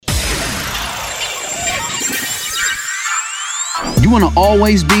want to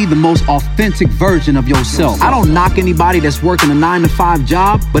always be the most authentic version of yourself. I don't knock anybody that's working a 9-to-5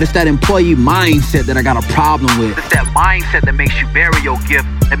 job, but it's that employee mindset that I got a problem with. It's that mindset that makes you bury your gift,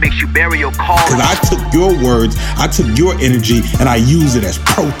 that makes you bury your calling. Because I took your words, I took your energy, and I use it as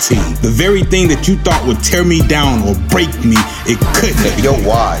protein. The very thing that you thought would tear me down or break me, it couldn't. If your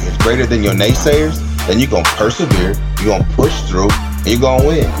why is greater than your naysayers, then you're going to persevere, you're going to push through, and you're going to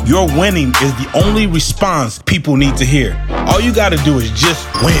win. Your winning is the only response people need to hear. All you got to do is just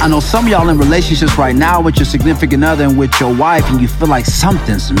win. I know some of y'all in relationships right now with your significant other and with your wife, and you feel like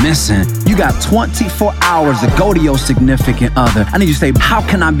something's missing. You got 24 hours to go to your significant other. I need you to say, how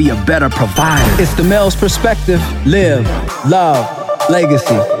can I be a better provider? It's the male's perspective. Live, love,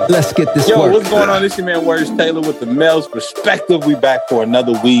 legacy. Let's get this work. What's going on? This your man, Words Taylor, with the male's perspective. We back for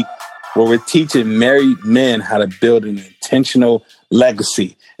another week where we're teaching married men how to build an intentional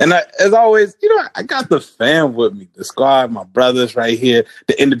legacy. And as always, I got the fam with me, the squad, my brothers right here,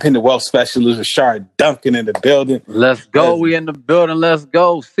 the independent wealth specialist, Rashard Duncan, in the building. Let's go. We in the building. Let's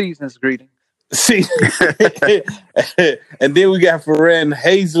go. Season's greeting. See, and then we got Ferran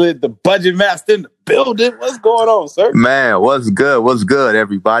Hazlett, the budget master, in the building. What's going on, sir? Man, what's good? What's good,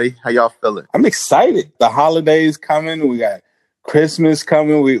 everybody? How y'all feeling? I'm excited. The holidays coming. We got Christmas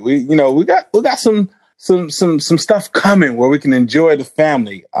coming. We got some stuff coming where we can enjoy the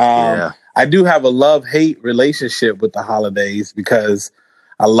family. I do have a love-hate relationship with the holidays because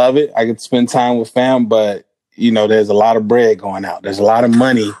I love it. I get to spend time with fam, but there's a lot of bread going out. There's a lot of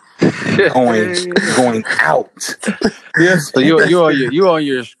money going out. Yes. So you on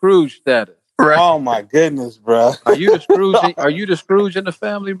your Scrooge status. Right. Oh my goodness, bro. Are you the Scrooge in the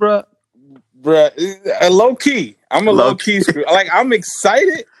family, bro? Bro, low key. I'm a low key Scrooge. Like, I'm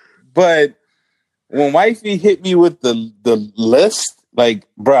excited, but when wifey hit me with the list, like,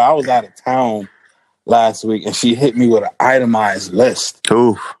 bro, I was out of town last week and she hit me with an itemized list.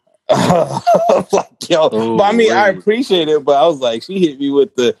 Oof. Like, yo, but I mean, I appreciate it, but I was like, she hit me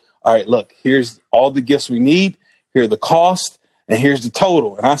with all right, look, here's all the gifts we need, here's the cost, and here's the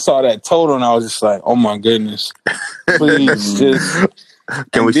total. And I saw that total and I was just like, oh my goodness, please just.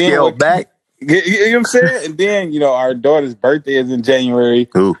 Can we scale back? You know what I'm saying? And then, our daughter's birthday is in January.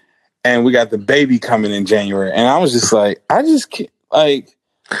 Ooh. And we got the baby coming in January. And I was just like, I just can't, like.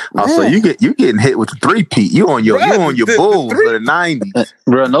 Oh, so you getting hit with the three-peat. You on your Bulls of the 90s.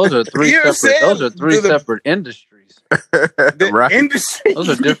 Bro, those are three separate industries. Right. Industry. Those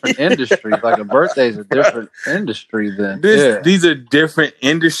are different industries. Like a birthday is a different industry then. These are different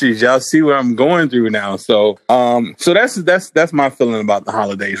industries. Y'all see what I'm going through now. So that's my feeling about the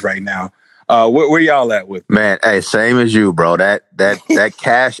holidays right now. Where y'all at with? Man, hey, same as you, bro. That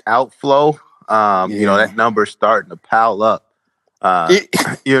cash outflow, that number's starting to pile up.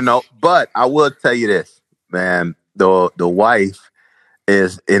 But I will tell you this, man, the wife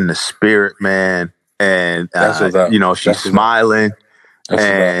is in the spirit, man. And, she's smiling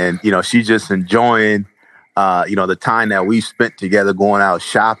and, she's just enjoying, the time that we've spent together going out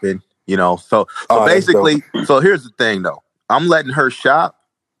shopping, So basically, so here's the thing, though. I'm letting her shop,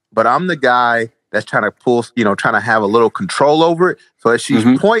 but I'm the guy that's trying to pull, trying to have a little control over it. So as she's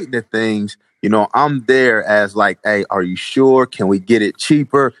pointing at things, I'm there as like, hey, are you sure? Can we get it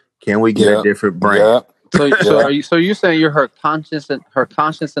cheaper? Can we get a different brand? Yeah. So you're saying you're her conscience in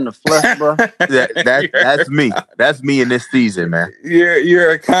the flesh, bro? That's me. That's me in this season, man.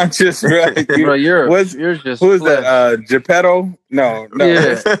 You're a conscious, right? Bro, you're just who's flesh. that? Geppetto? No.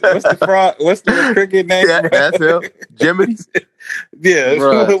 Yeah. What's the frog? What's the cricket name? Yeah, that's him. Jiminy. Yeah,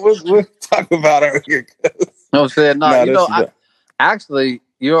 we'll talk about her here. No, I'm saying actually,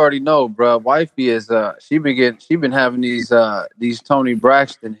 you already know, bro. Wifey is she been having these Tony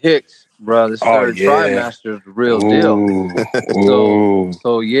Braxton Hicks. Bro, this third trimester is the real deal.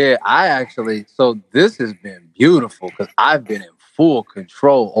 So this has been beautiful because I've been in full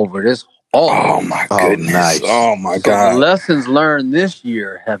control over this. Oh my goodness! Nice. Oh my God! The lessons learned this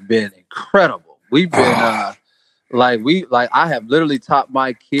year have been incredible. We've been I have literally taught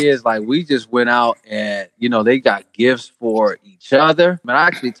my kids. Like, we just went out and they got gifts for each other. And I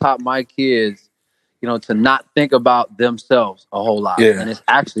actually taught my kids, to not think about themselves a whole lot. Yeah. And it's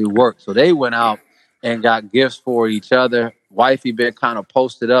actually worked. So they went out and got gifts for each other. Wifey been kind of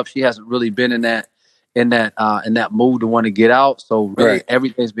posted up. She hasn't really been in that mood to want to get out. So really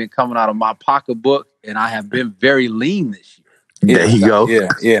everything's been coming out of my pocketbook, and I have been very lean this year. There you go.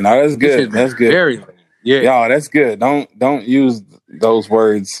 Yeah. No, that's good. That's good. Very lean. Yeah. Y'all, that's good. Don't use those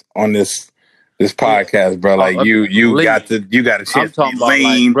words on this This podcast, bro, like you got a chance to be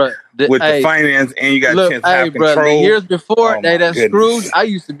lean with the finance, and you got a chance to have control. The years before, that Scrooge, I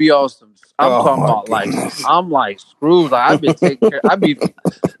used to be awesome. I'm talking about I'm like Scrooge. Like I've been taking care. I be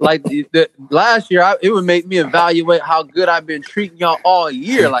like the last year. It would make me evaluate how good I've been treating y'all all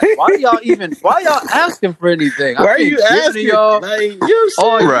year. Like why y'all asking for anything? Why are you asking y'all? Like,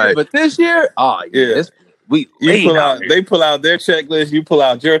 all year, but this year, they pull out their checklist, you pull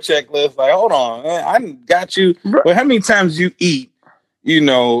out your checklist. Like, hold on, man, I got you. Well, how many times you eat?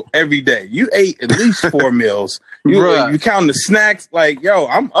 Every day you ate at least 4 meals. You count the snacks. Like, yo,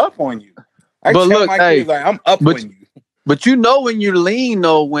 I'm up on you. I tell my kids, like, I'm up on you. But when you're lean,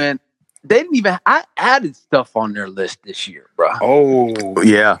 though, when they didn't even, I added stuff on their list this year, bro. Oh,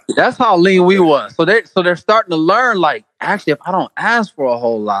 yeah. That's how lean we was. So they're starting to learn, like, actually, if I don't ask for a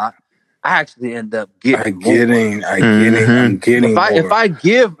whole lot, I actually end up getting more. I'm getting more.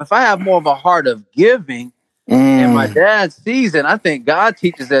 If I have more of a heart of giving, and my dad sees it, I think God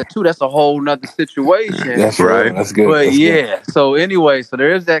teaches that too. That's a whole nother situation. That's right. That's good. But so anyway, so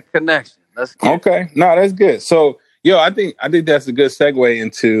there is that connection. That's good. Okay. No, that's good. So, I think that's a good segue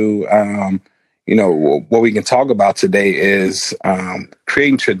into, what we can talk about today is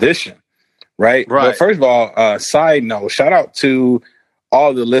creating tradition, right? But first of all, side note, shout out to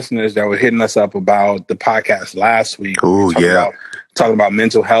all the listeners that were hitting us up about the podcast last week. Oh, yeah. Talking about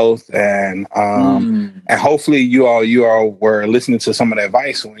mental health and hopefully you all were listening to some of the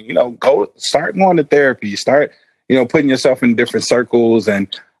advice when, go start going to therapy, start, putting yourself in different circles. And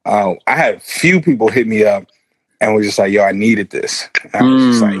I had a few people hit me up and were just like, yo, I needed this. And I was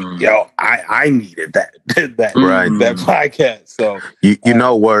just like, yo, I needed that podcast. So,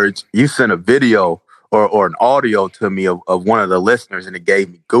 Words, you sent a video or an audio to me of one of the listeners and it gave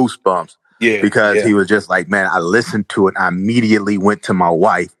me goosebumps. Yeah, because he was just like, man, I listened to it. I immediately went to my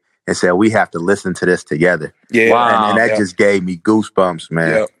wife and said, we have to listen to this together. Yeah. Wow. And that just gave me goosebumps,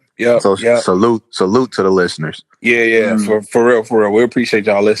 man. Yeah. So salute to the listeners. Yeah. For real. We appreciate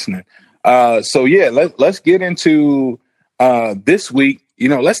y'all listening. Let's get into this week.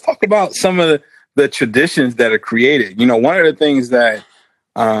 Let's talk about some of the traditions that are created. One of the things that,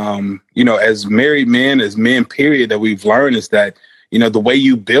 as married men, as men, period, that we've learned is that, the way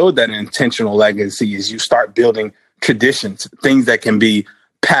you build that intentional legacy is you start building traditions, things that can be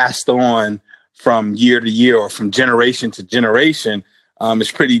passed on from year to year or from generation to generation. It's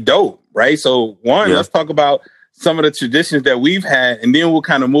pretty dope, right? So let's talk about some of the traditions that we've had, and then we'll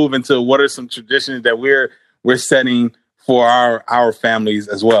kind of move into what are some traditions that we're setting for our families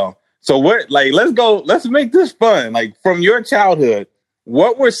as well. So let's make this fun. Like from your childhood,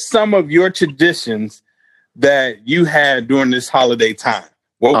 what were some of your traditions that you had during this holiday time?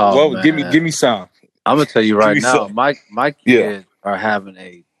 Give me some. I'm gonna tell you right now, my kids are having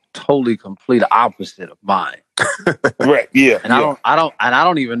a totally complete opposite of mine. Right. Yeah. And I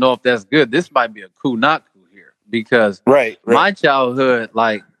don't even know if that's good. This might be a coup not coup here because my childhood,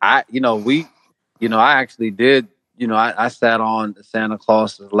 like I actually did. I sat on Santa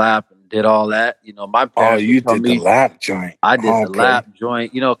Claus's lap and did all that. My parents. Oh, you did the lap joint. I did the lap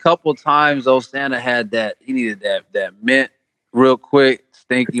joint. A couple times, Santa had that. He needed that mint real quick.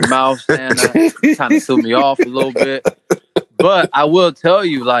 Stinky mouth Santa kind of threw me off a little bit. But I will tell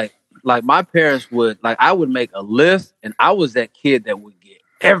you, like my parents would, I would make a list, and I was that kid that would get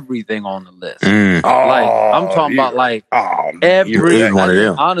everything on the list. I'm talking about every one of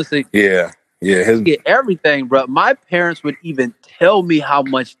them. Honestly, yeah. Get everything, bro. My parents would even tell me how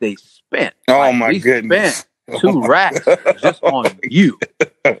much they spent. Oh my goodness. Spent 2 racks just on you.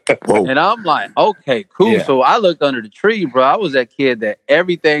 Whoa. And I'm like, okay, cool. Yeah. So I looked under the tree, bro. I was that kid that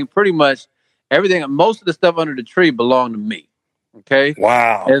most of the stuff under the tree belonged to me. Okay.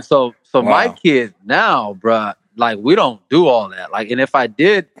 Wow. And so my kids now, bro, we don't do all that. And if I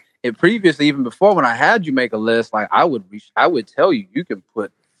did it previously, even before when I had you make a list, I would tell you can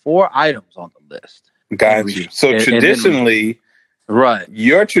put 4 items on the list. Got you. So traditionally, right,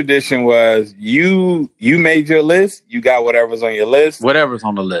 your tradition was you made your list, you got whatever's on your list. Whatever's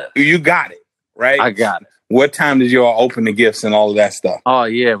on the list. You got it, right? I got it. What time did you all open the gifts and all of that stuff? Oh,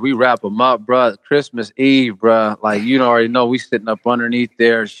 yeah, we wrap them up, bro. Christmas Eve, bro. You already know we sitting up underneath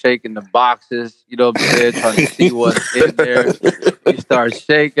there shaking the boxes, what I'm saying, trying to see what's in there. We start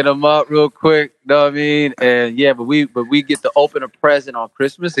shaking them up real quick, you know what I mean? And but we get to open a present on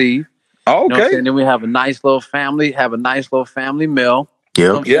Christmas Eve. Okay. And then we have a nice little family meal.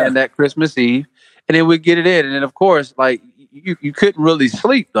 Yeah. That Christmas Eve. And then we get it in. And then, of course, you couldn't really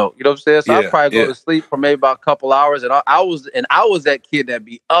sleep though. You know what I'm saying? So I'd probably go to sleep for maybe about a couple hours. And I was that kid that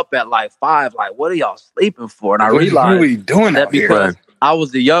be up at 5. What are y'all sleeping for? And I realized what are we doing that out here? I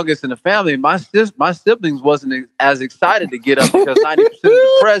was the youngest in the family. My siblings wasn't as excited to get up because 90% of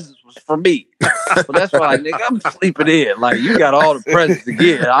the presents was for me. So that's why, like, nigga, I'm sleeping in. Like, you got all the presents to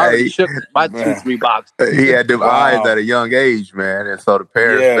get. I already shook my 2-3 boxes. He had them eyes at a young age, man, and so the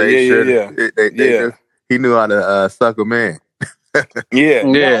parents he knew how to suck them in.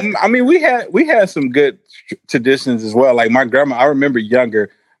 Yeah. I mean, we had some good traditions as well. Like my grandma, I remember younger,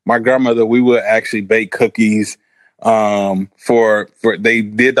 my grandmother, we would actually bake cookies. For they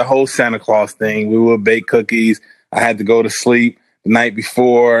did the whole Santa Claus thing. We would bake cookies. I had to go to sleep the night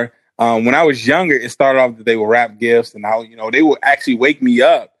before. When I was younger, it started off that they would wrap gifts, and they would actually wake me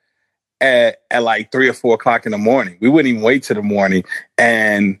up at like 3 or 4 o'clock in the morning. We wouldn't even wait till the morning,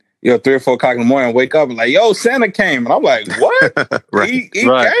 and 3 or 4 o'clock in the morning, I wake up and like, yo, Santa came. And I'm like, what? He came?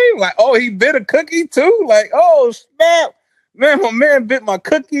 Like, oh, he bit a cookie too? Like, oh, snap. Man, my man bit my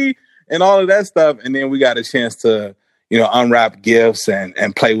cookie and all of that stuff. And then we got a chance to, unwrap gifts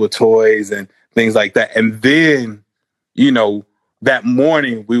and play with toys and things like that. And then, that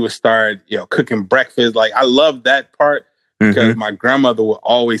morning we would start, cooking breakfast. Like, I love that part because my grandmother would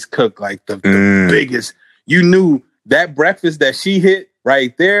always cook like the biggest. You knew that breakfast that she hit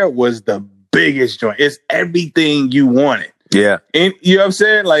right there was the biggest joint. It's everything you wanted. Yeah. And you know what I'm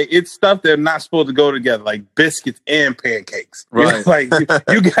saying? Like, it's stuff that are not supposed to go together, like biscuits and pancakes. Right. Like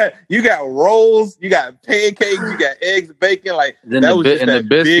you got rolls, you got pancakes, you got eggs, bacon. Like then that was just that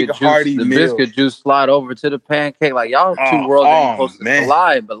big hearty meal. The biscuit juice slide over to the pancake. Like, y'all two worlds ain't supposed to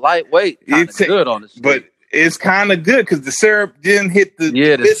collide, but lightweight, kind of good on the street. But it's kind of good because the syrup didn't hit the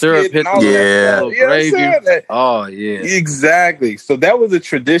syrup hit the gravy. Oh yeah, exactly. So that was a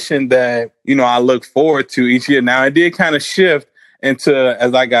tradition that I look forward to each year. Now it did kind of shift into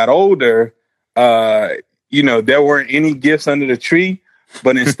as I got older. There weren't any gifts under the tree,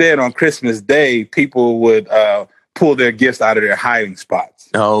 but instead on Christmas Day, people would pull their gifts out of their hiding spots.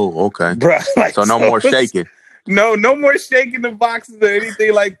 Oh, okay. Bruh, like, so no more shaking. No more shaking the boxes or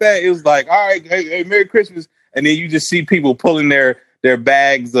anything like that. It was like, all right, hey, Merry Christmas. And then you just see people pulling their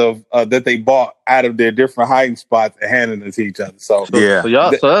bags of that they bought out of their different hiding spots and handing them to each other. So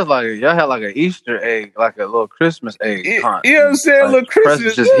that's like y'all had like an Easter egg, like a little Christmas egg. You know what I'm saying? Like, little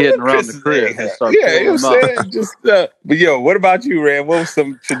Christmas, just hitting around the crib. You know what I'm saying? Just but what about you, Rand? What was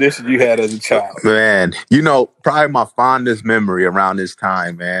some tradition you had as a child? Man, probably my fondest memory around this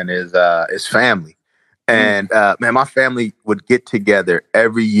time, man, is family. And man, my family would get together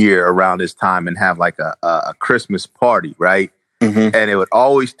every year around this time and have like a Christmas party, right? And it would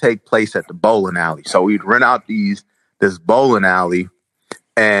always take place at the bowling alley. So we'd rent out this bowling alley,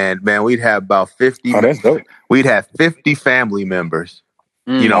 and man, we'd have about 50. Oh, that's dope. We'd have 50 family members.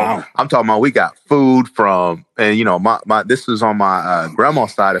 Wow. I'm talking about we got food from, and my this is on my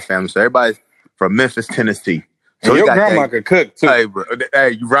grandma's side of the family. So everybody's from Memphis, Tennessee. So your grandma could cook too. Hey, bro.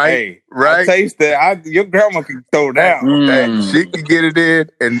 Hey, right? I taste that. Your grandma can throw down. Hey, she can get it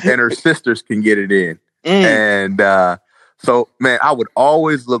in, and her sisters can get it in. And so, man, I would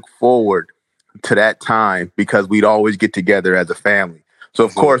always look forward to that time because we'd always get together as a family. So,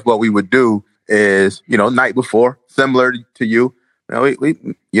 of course, what we would do is, night before, similar to you,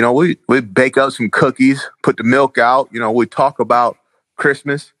 we bake up some cookies, put the milk out. We talk about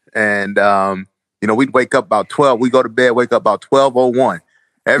Christmas and. We'd wake up about 12. We go to bed, wake up about 12:01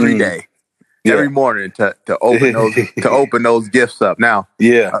 every day, every morning to open those gifts up. Now,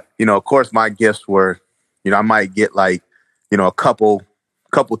 of course, my gifts were, I might get like, a couple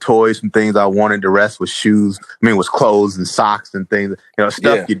toys, some things I wanted. The rest was shoes. Was clothes and socks and things.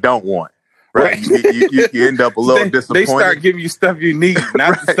 Stuff you don't want. Right. You end up a little disappointed. They start giving you stuff you need,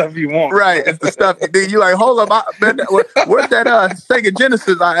 not the stuff you want. Right. It's the stuff you need. You're like, hold up, where's that Sega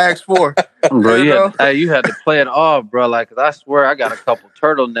Genesis I asked for? Bro, you had to play it off, bro. Like, 'cause I swear I got a couple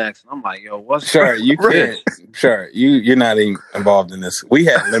turtlenecks. And I'm like, yo, what's Sure, you can't. Sure, you're not even involved in this. We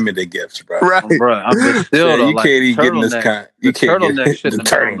had limited gifts, bro. Right. Bro, I'm still you can't even get in this kind. You can't turtleneck get the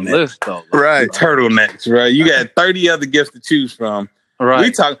turtleneck list, though. Right. The turtlenecks, right? You got 30 other gifts to choose from.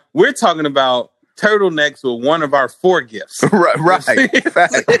 Right. We're talking about turtlenecks with one of our 4 gifts. Right. Hey, you know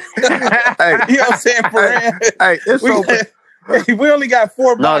what I'm saying, Hey, we only got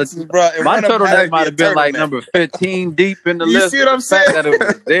 4 boxes, bro. My turtleneck might have been like number 15 deep in the list. You see what I'm saying? That it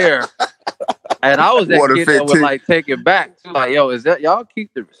was there. And I was that kid that would like take it back. Like, yo, is that y'all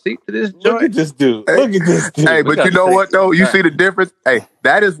keep the receipt to this joint? Look at this dude. Hey, but you know what though? You see the difference? Hey,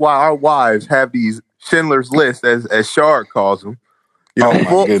 that is why our wives have these Schindler's List, as Shard calls them.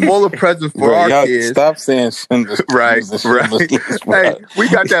 Full of presents for our kids. Stop saying Schindler's Right. Hey, we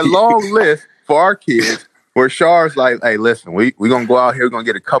got that long list for our kids where Shard's like, hey, listen, we're going to go out here, we're going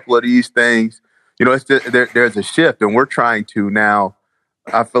to get a couple of these things. It's just, there's a shift, and we're trying to now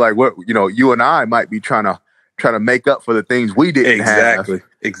I feel like you and I might be trying to make up for the things we didn't have.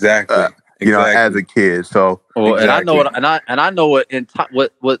 Exactly. As a kid. So, and I know what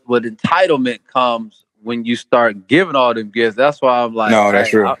entitlement comes when you start giving all them gifts. That's why I'm like, no,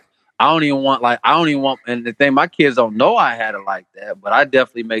 that's real. I don't even want, and the thing, my kids don't know I had it like that, but I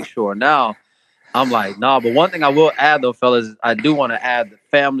definitely make sure now. I'm like, nah, but one thing I will add though, fellas, is I do want to add the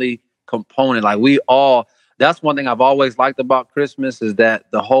family component. Like that's one thing I've always liked about Christmas is that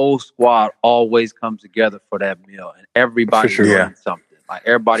the whole squad always comes together for that meal and everybody brings something. Like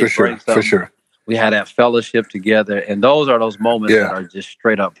everybody brings something. For sure. We had that fellowship together, and those are those moments that are just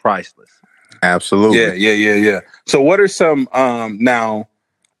straight up priceless. Absolutely. Yeah. So what are some now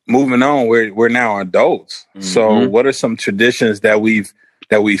moving on, we're now adults. Mm-hmm. So what are some traditions that we've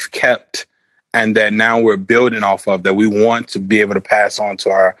kept and that now we're building off of that we want to be able to pass on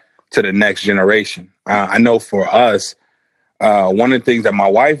to the next generation? I know for us, one of the things that my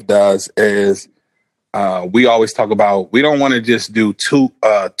wife does is we always talk about, we don't want to just do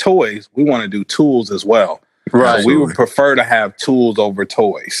toys. We want to do tools as well. Right. We would prefer to have tools over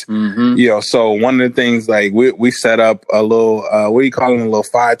toys. Mm-hmm. So one of the things, like we set up a little, what do you call it? A little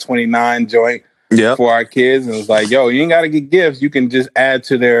 529 joint for our kids. And it was like, yo, you ain't got to get gifts. You can just add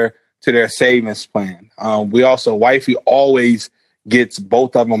to their savings plan. We also, wifey always gets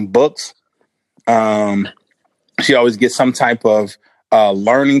both of them books. She always gets some type of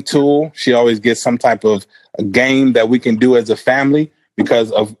learning tool. She always gets some type of a game that we can do as a family,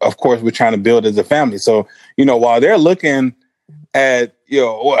 because of course we're trying to build as a family. So, while they're looking at,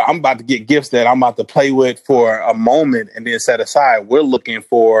 I'm about to get gifts that I'm about to play with for a moment and then set aside, we're looking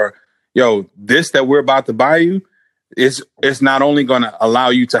for, this that we're about to buy you it's not only going to allow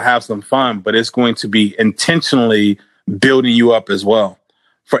you to have some fun, but it's going to be intentionally building you up as well.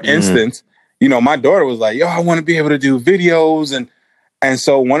 For instance, my daughter was like, I want to be able to do videos. And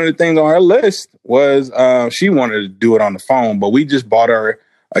so one of the things on her list was she wanted to do it on the phone, but we just bought her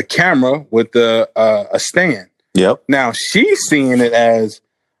a camera with a stand. Yep. Now she's seeing it as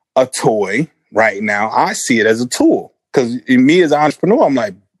a toy right now. I see it as a tool, because me as an entrepreneur, I'm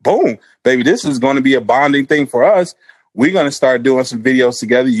like, boom, baby, this is going to be a bonding thing for us. We're going to start doing some videos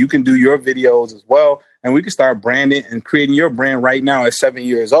together. You can do your videos as well. And we can start branding and creating your brand right now at 7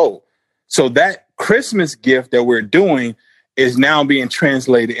 years old. So that Christmas gift that we're doing is now being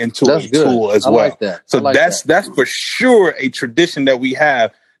translated into a tool as well. Like that. So that's for sure a tradition that we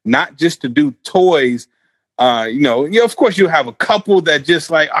have, not just to do toys. Of course you have a couple that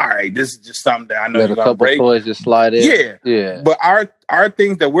just like, all right, this is just something that I know you're gonna break. Toys just slide in. Yeah. But our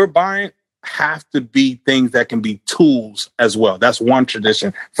things that we're buying have to be things that can be tools as well. That's one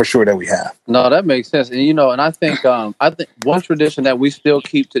tradition for sure that we have. No, that makes sense. And and I think one tradition that we still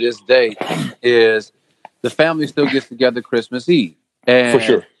keep to this day is the family still gets together Christmas Eve. And for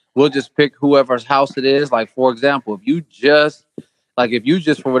sure. We'll just pick whoever's house it is. Like, for example, if you just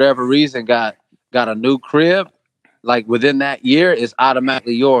for whatever reason got a new crib, like within that year, it's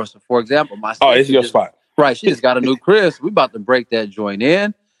automatically yours. So for example, my sister, it's your spot. Right. She just got a new crib. So we about to break that joint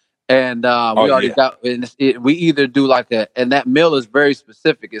in. And we already got, we either do and that meal is very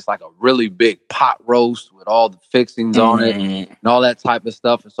specific. It's like a really big pot roast with all the fixings on it and all that type of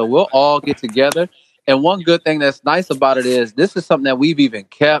stuff. And so we'll all get together. And one good thing that's nice about it is this is something that we've even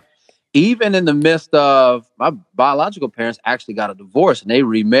kept, even in the midst of my biological parents actually got a divorce and they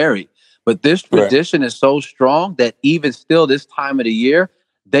remarried. But this tradition is so strong that even still this time of the year,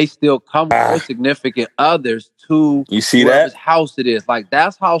 they still come with significant others to whoever's house it is. Like,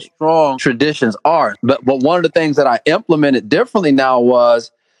 that's how strong traditions are. But one of the things that I implemented differently now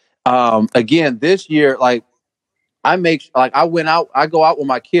was, again, this year, like I go out with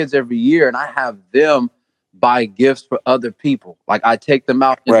my kids every year and I have them buy gifts for other people. Like, I take them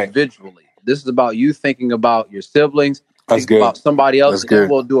out individually. Right. This is about you thinking about your siblings, thinking about somebody else, and then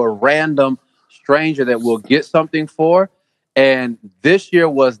we'll do a random stranger that we'll get something for. And this year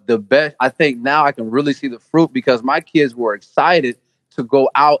was the best. I think now I can really see the fruit because my kids were excited to go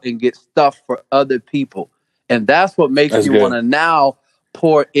out and get stuff for other people. And that's what makes you want to now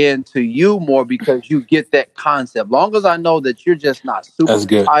pour into you more, because you get that concept. Long as I know that you're just not super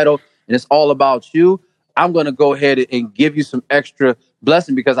entitled and it's all about you, I'm going to go ahead and give you some extra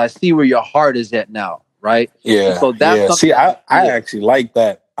blessing because I see where your heart is at now. Right. Yeah. And so that's See, I actually like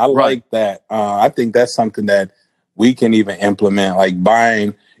that. I like that. I think that's something that we can even implement, like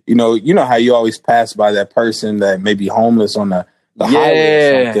buying, you know how you always pass by that person that may be homeless on the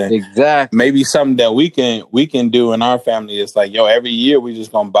highway or something. Exactly. Maybe something that we can do in our family is like, every year we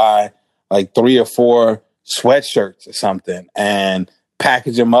just gonna buy like 3 or 4 sweatshirts or something and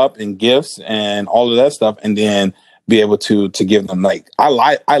package them up in gifts and all of that stuff. And then be able to give them. Like I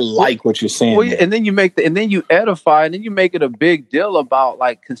like what you're saying. Well, and then you you edify, and then you make it a big deal about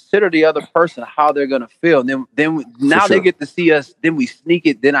like consider the other person how they're gonna feel. And then now they get to see us. Then we sneak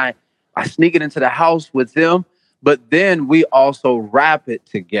it. Then I sneak it into the house with them. But then we also wrap it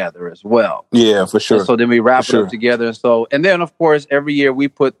together as well. Yeah, for sure. And so then we wrap it up together. And then of course every year we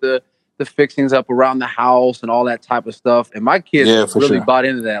put the fixings up around the house and all that type of stuff. And my kids really bought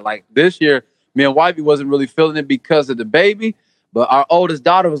into that. Like this year, me and Wifey wasn't really feeling it because of the baby, but our oldest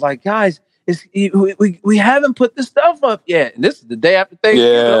daughter was like, guys, we haven't put this stuff up yet. And this is the day after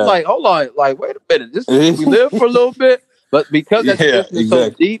Thanksgiving. Yeah. I'm like, hold on, like, wait a minute. We live for a little bit. But because that tradition is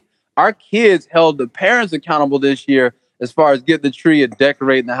so deep, our kids held the parents accountable this year as far as getting the tree and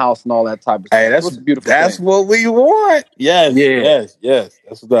decorating the house and all that type of stuff. Hey, that's beautiful. That's what we want. Yes. That's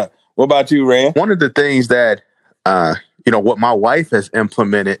what's up. What about you, Rand? One of the things that, what my wife has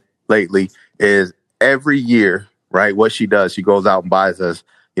implemented lately is every year, right? What she does, she goes out and buys us,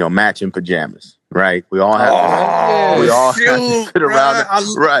 matching pajamas, right? We all have to sit around.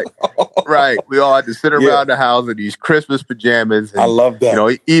 Right. We all have to sit around the house in these Christmas pajamas. And, I love that.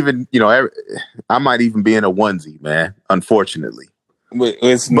 I might even be in a onesie, man, unfortunately.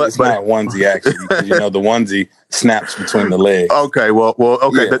 It's not a onesie, actually. The onesie snaps between the legs. Okay, well,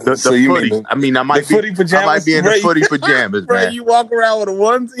 okay. Yeah. The footy. I might be in the footy pajamas, bro, man. You walk around with a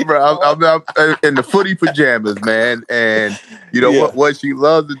onesie, bro. I'm in the footy pajamas, man. And what she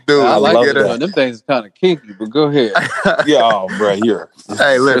loves to do. I like it. Them things kind of kinky, but go ahead. Bro,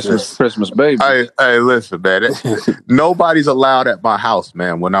 hey, listen, Christmas baby. Hey, listen, man. Nobody's allowed at my house,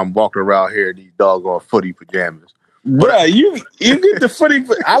 man. When I'm walking around here in these doggone footy pajamas. Bro, you get the footy.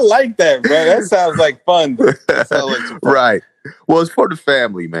 I like that, bro. That sounds like fun. Right. Well, it's for the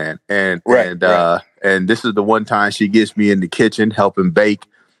family, man. And this is the one time she gets me in the kitchen helping bake.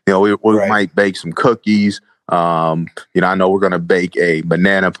 We might bake some cookies. I know we're gonna bake a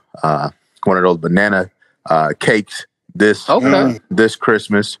banana, one of those banana cakes this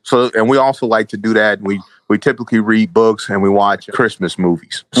Christmas. So, and we also like to do that. We typically read books and we watch Christmas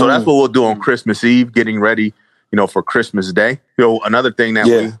movies. So that's what we'll do on Christmas Eve, getting ready, for Christmas Day. Another thing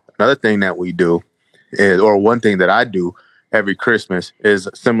that we do is, or one thing that I do every Christmas is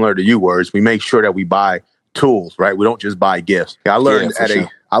similar to you, Words. We make sure that we buy tools, right? We don't just buy gifts. I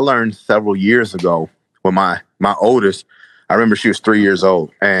learned several years ago when my oldest, I remember she was 3 years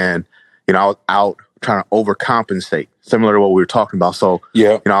old, and I was out trying to overcompensate, similar to what we were talking about. So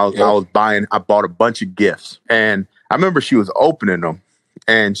I bought a bunch of gifts, and I remember she was opening them,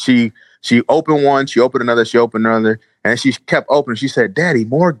 and she opened one, she opened another, and she kept opening. She said, "Daddy,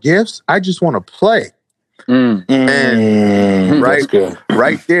 more gifts? I just want to play." And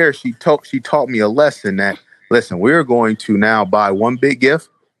right there, she taught me a lesson that, listen, we're going to now buy one big gift.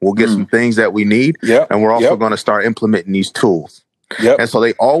 We'll get some things that we need, and we're also going to start implementing these tools. And so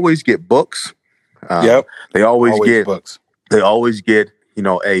they always get books. They always get books. They always get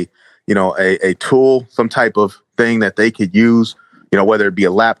a tool, some type of thing that they could use. Whether it be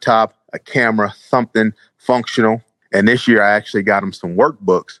a laptop, a camera, something functional. And this year I actually got them some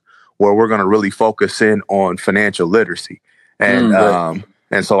workbooks where we're going to really focus in on financial literacy. And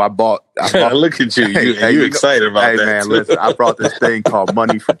and so I bought look at you. You excited about that? Hey, man, listen, I brought this thing called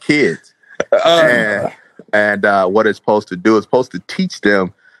Money for Kids. And what it's supposed to do is supposed to teach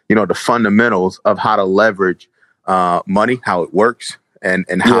them, the fundamentals of how to leverage money, how it works, and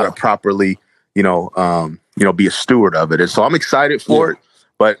how to properly, be a steward of it. And so I'm excited for it.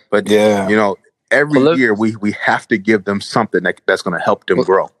 But every year we have to give them something that's going to help them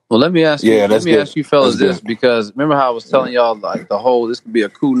grow. Well, let me ask you. Let me ask you fellas this, because remember how I was telling y'all like this could be a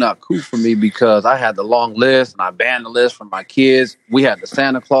cool, not cool for me, because I had the long list and I banned the list from my kids. We had the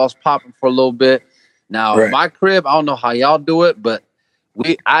Santa Claus popping for a little bit. Now in my crib, I don't know how y'all do it, but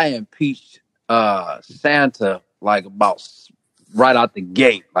I impeached Santa like about right out the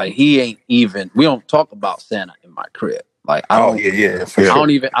gate. Like we don't talk about Santa in my crib. Like I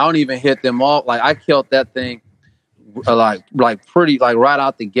don't even hit them off. Like I killed that thing like pretty like right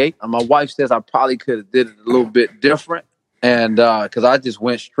out the gate. And my wife says I probably could have did it a little bit different, and because I just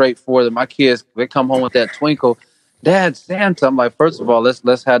went straight for it. My kids, they come home with that twinkle. Dad, Santa. I'm like, first of all,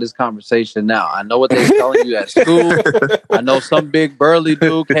 let's have this conversation now. I know what they're telling you at school. I know some big burly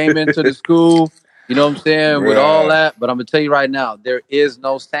dude came into the school. You know what I'm saying? With all that, but I'm gonna tell you right now, there is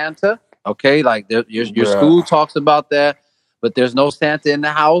no Santa. Okay, like your school talks about that, but there's no Santa in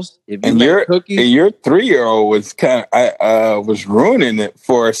the house. If you make cookies, and your 3-year-old was was ruining it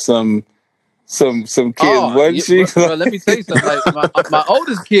for some kids, wasn't she? Bro, let me tell you something. Like my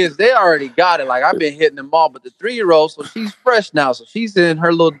oldest kids, they already got it. Like I've been hitting them all, but the 3-year-old, so she's fresh now, so she's in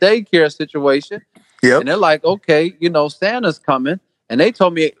her little daycare situation. And they're like, okay, Santa's coming. And they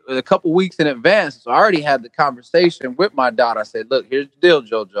told me a couple weeks in advance. So I already had the conversation with my daughter. I said, look, here's the deal,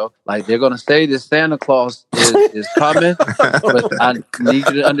 JoJo. Like, they're going to say this Santa Claus is coming. But I need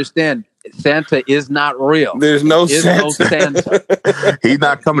you to understand, Santa is not real. There's no Santa. He's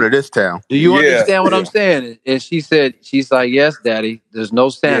not coming to this town. Do you understand what I'm saying? And she's like, yes, Daddy, there's no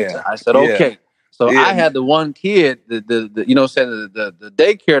Santa. I said, okay. So I had the one kid, the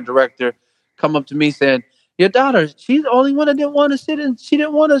daycare director come up to me saying, your daughter, she's the only one that didn't want to sit and she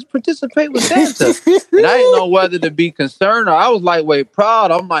didn't want to participate with Santa. And I didn't know whether to be concerned or I was lightweight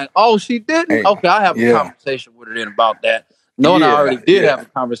proud. I'm like, oh, she didn't? Okay, I'll have a conversation with her then about that. Knowing I already did have a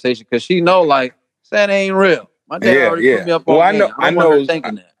conversation because she know, like, Santa ain't real. My dad already put me up on game. I know her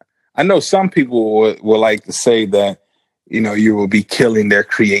thinking that. I know some people will like to say that, you will be killing their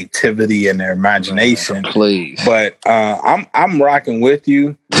creativity and their imagination. Please. But I'm rocking with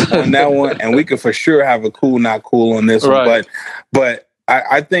you on that one, and we could for sure have a cool, not cool on this one. But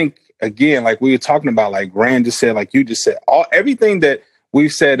I think, again, like we were talking about, like Rand just said, like you just said, everything that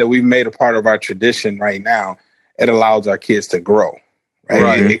we've said that we've made a part of our tradition right now, it allows our kids to grow.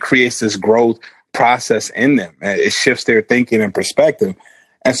 Right? It creates this growth process in them, and it shifts their thinking and perspective.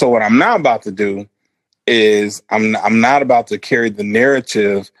 And so what I'm not about to do is I'm not about to carry the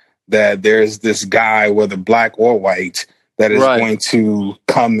narrative that there's this guy, whether black or white, that is going to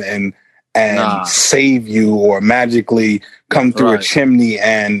come and save you or magically come through a chimney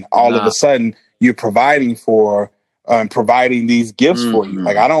and all of a sudden you're providing these gifts for you.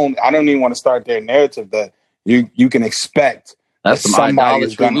 Like I don't even want to start their narrative that you can expect that's some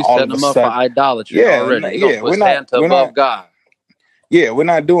idolatry. We set them up for idolatry already. We're not above God. Yeah, we're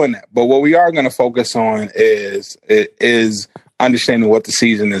not doing that. But what we are going to focus on is understanding what the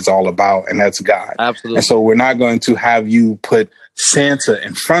season is all about, and that's God. Absolutely. And so we're not going to have you put Santa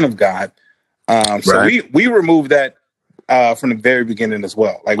in front of God. So we remove that from the very beginning as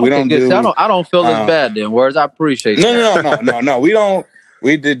well. Like we don't do. I don't feel as bad then. Words, I appreciate. No. We don't.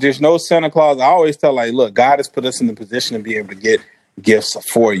 There's no Santa Claus. I always tell, like, look, God has put us in the position to be able to get gifts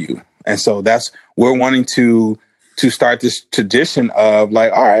for you, and so we're wanting to start this tradition of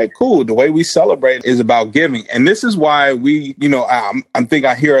like, all right, cool. The way we celebrate is about giving. And this is why we, I think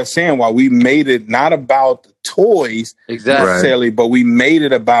I hear us saying why we made it not about toys necessarily, but we made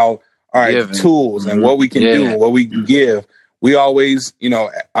it about, all right, giving. Tools and what we can do and what we can give. We always,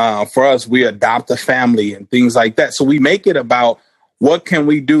 for us, we adopt a family and things like that. So we make it about what can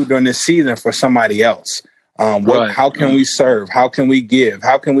we do during this season for somebody else? How can we serve? How can we give?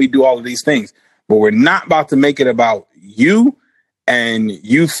 How can we do all of these things? But we're not about to make it about you and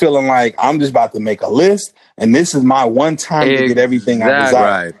you feeling like I'm just about to make a list and this is my one time to get everything I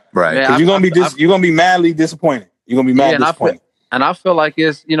desire. Right. Because you're gonna be madly disappointed. You're gonna be madly disappointed. And I feel like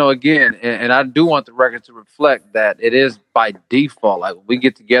it's, again, and I do want the record to reflect that it is by default. Like we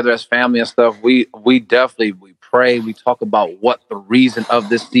get together as family and stuff. We pray. We talk about what the reason of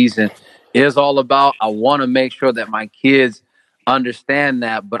this season is all about. I want to make sure that my kids understand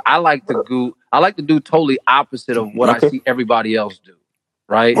that, but I like to do totally opposite of what I see everybody else do.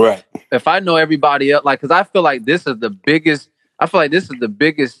 Right. If I know everybody else, because I feel like this is the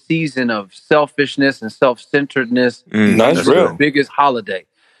biggest season of selfishness and self-centeredness. That's real. The biggest holiday.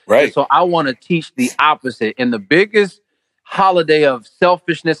 Right. And so I want to teach the opposite. In the biggest holiday of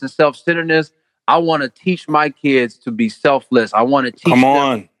selfishness and self-centeredness, I want to teach my kids to be selfless. I want to teach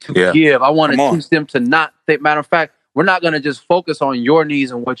them to give. I want to teach them to not think. Matter of fact, we're not going to just focus on your needs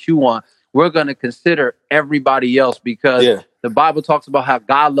and what you want. We're going to consider everybody else because the Bible talks about how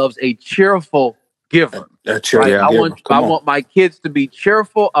God loves a cheerful giver. I want my kids to be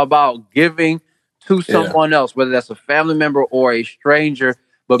cheerful about giving to someone else, whether that's a family member or a stranger,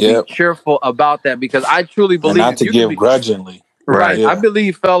 but be cheerful about that because I truly believe not to give grudgingly. Right. I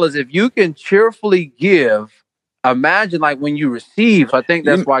believe, fellas, if you can cheerfully give, imagine like when you receive. I think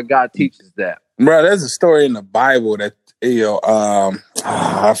that's why God teaches that. Bro, there's a story in the Bible that,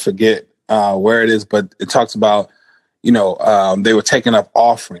 I forget where it is, but it talks about, they were taking up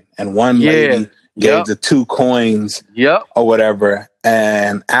offering and one lady gave the 2 coins or whatever.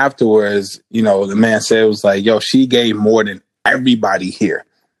 And afterwards, the man said, it was like, she gave more than everybody here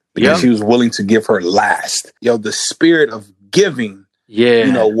because she was willing to give her last. The spirit of giving,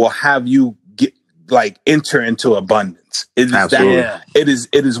 will have you enter into abundance. It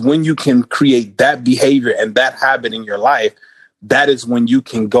is when you can create that behavior and that habit in your life, that is when you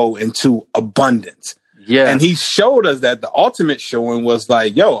can go into abundance. Yeah. And he showed us that the ultimate showing was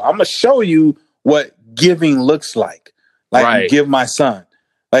like, I'm going to show you what giving looks like. Like you give my son.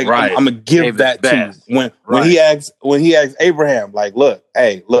 Like I'm gonna give that to you. When he asked Abraham, like, look,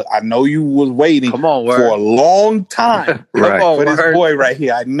 I know you was waiting for a long time for this boy right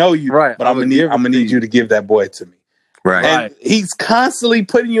here. I know you, but I'm gonna need you to give that boy to me. Right. And he's constantly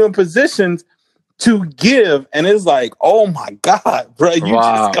putting you in positions to give, and it's like, oh my God, bro, you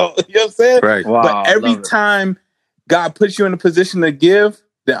just go, you know what I'm saying? Right. Wow, but every time God puts you in a position to give,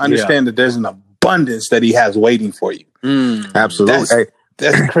 then understand that there's an abundance that he has waiting for you. Absolutely.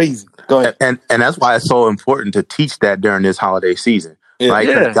 That's crazy. Go ahead. And that's why it's so important to teach that during this holiday season. Right?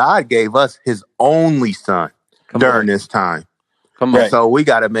 Because God gave us his only son during this time. So we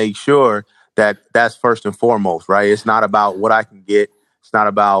got to make sure that that's first and foremost, right? It's not about what I can get. It's not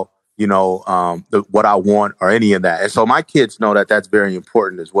about, what I want or any of that. And so my kids know that that's very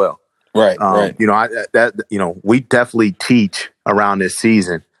important as well. Right. We definitely teach around this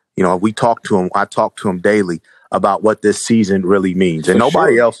season. We talk to them. I talk to them daily about what this season really means. And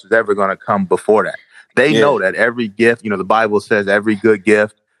nobody else is ever going to come before that. They know that every gift, the Bible says every good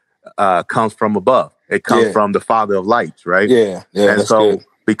gift comes from above. It comes from the Father of lights, right? Yeah. And so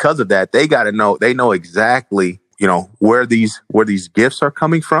because of that, they got to know, they know exactly, where these gifts are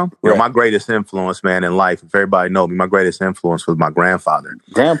coming from. My greatest influence, man, in life, if everybody knows me, my greatest influence was my grandfather.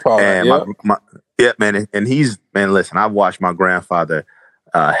 And man. And listen, I've watched my grandfather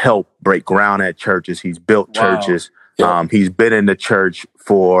help break ground at churches. He's built churches. He's been in the church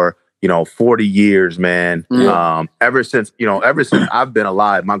for 40 years, man. Ever since I've been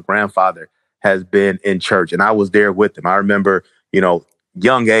alive, my grandfather has been in church, and I was there with him. I remember,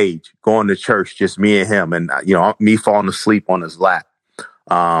 young age going to church, just me and him, and me falling asleep on his lap.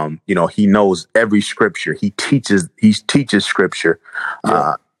 He knows every scripture. He teaches scripture,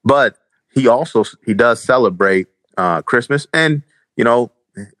 but he does celebrate Christmas, and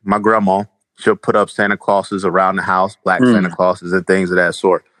my grandma, she'll put up Santa Clauses around the house, black Santa Clauses and things of that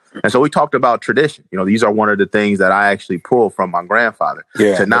sort. And so we talked about tradition. These are one of the things that I actually pull from my grandfather.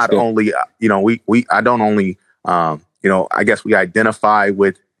 To not only, I don't only, I guess we identify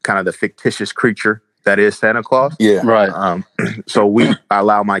with kind of the fictitious creature that is Santa Claus. So I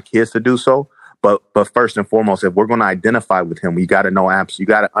allow my kids to do so. But first and foremost, if we're going to identify with him, we got to know you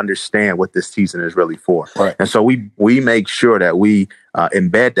got to understand what this season is really for. Right. And so we make sure that we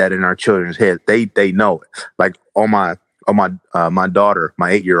embed that in our children's head. They know it. Like on my daughter,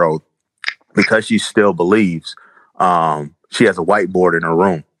 my 8-year-old, because she still believes, she has a whiteboard in her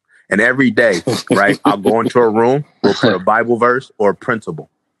room. And every day, right, I'll go into her room, we'll put a Bible verse or a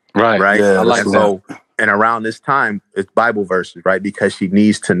principle. Right. Yeah, and around this time, it's Bible verses, right? Because she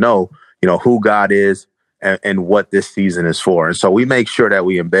needs to know, who God is and what this season is for. And so we make sure that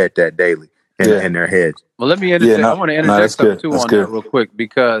we embed that daily in their heads. Well, let me interject. I want to interject something too on that real quick,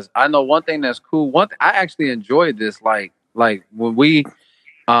 because I know one thing that's cool. I actually enjoyed this. Like when we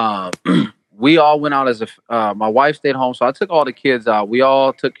all went out as my wife stayed home, so I took all the kids out. We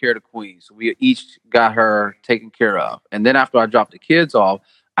all took care of the queen, so we each got her taken care of. And then after I dropped the kids off,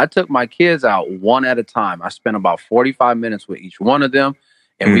 I took my kids out one at a time. I spent about 45 minutes with each one of them,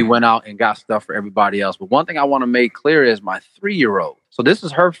 and we went out and got stuff for everybody else. But one thing I want to make clear is my 3-year-old. So this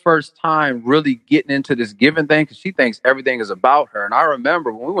is her first time really getting into this giving thing, because she thinks everything is about her. And I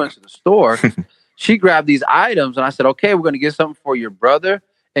remember when we went to the store, she grabbed these items, and I said, okay, we're going to get something for your brother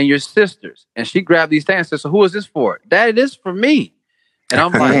and your sisters. And she grabbed these things and said, so who is this for? Daddy, this is for me. And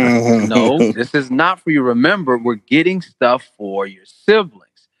I'm like, no, this is not for you. Remember, we're getting stuff for your siblings.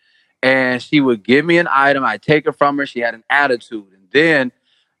 And she would give me an item. I'd take it from her. She had an attitude. And then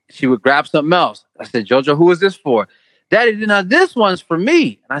she would grab something else. I said, Jojo, who is this for? Daddy, now this one's for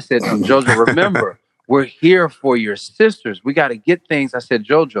me. And I said, no, Jojo, remember, we're here for your sisters. We got to get things. I said,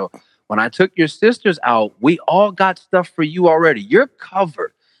 Jojo, when I took your sisters out, we all got stuff for you already. You're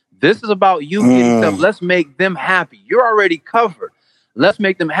covered. This is about you getting stuff. Let's make them happy. You're already covered. Let's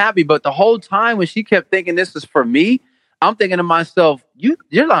make them happy. But the whole time when she kept thinking this is for me, I'm thinking to myself,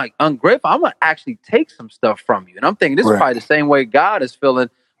 you're like ungrateful. I'm going to actually take some stuff from you. And I'm thinking this is probably the same way God is feeling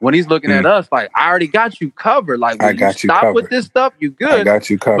when he's looking at us. Like, I already got you covered. Like, when you stop with this stuff, you good. I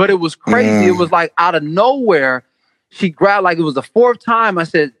got you covered. But it was crazy. It was like out of nowhere. She grabbed, like it was the 4th time.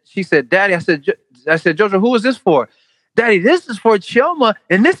 She said, Daddy, I said, Jojo, who is this for? Daddy, this is for Chioma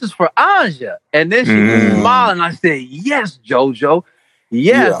and this is for Anja. And then she was smiling. I said, yes, Jojo.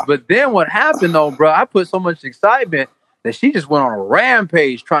 Yes. Yeah. But then what happened though, bro, I put so much excitement that she just went on a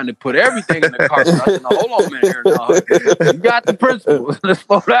rampage trying to put everything in the cart. I said, no, hold on a minute here. No. You got the principle. Let's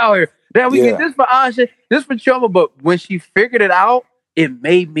slow down here. Then we get this for Anja, this for Chioma. But when she figured it out, it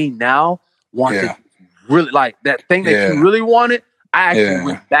made me now want to really, like, that thing that she really wanted. I actually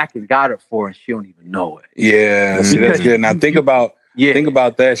went back and got it for her, and she don't even know it. Yeah, see, that's good. Now think about think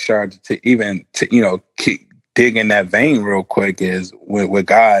about that, Shard, to keep dig in that vein real quick is with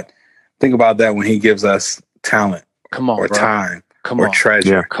God. Think about that when he gives us talent or time or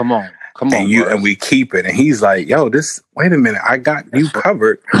treasure. Come on. And we keep it. And he's like, yo, wait a minute. I got you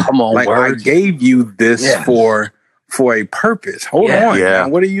covered. Come on, like I gave you this for a purpose. Hold on. Yeah.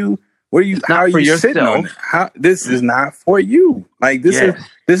 Man. What are you, how are you sitting on it? This is not for you. Like this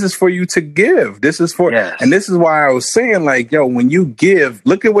is for you to give. This is for, and this is why I was saying like, yo, when you give,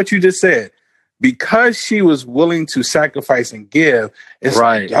 look at what you just said. Because she was willing to sacrifice and give, it's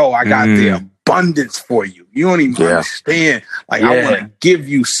like, yo, I got the abundance for you. You don't even understand. Like, I want to give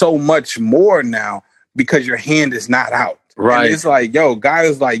you so much more now because your hand is not out. Right. And it's like, yo, God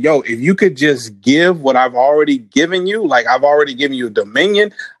is like, yo, if you could just give what I've already given you, like I've already given you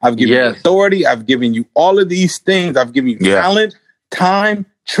dominion, I've given you authority, I've given you all of these things, I've given you talent, time,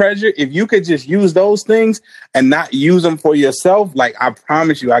 treasure. If you could just use those things and not use them for yourself, like I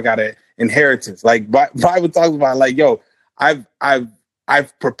promise you, I got an inheritance. Like Bible talks about, like, yo, I've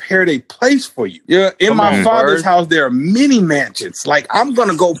prepared a place for you. Yeah, in my Father's house, there are many mansions. Like I'm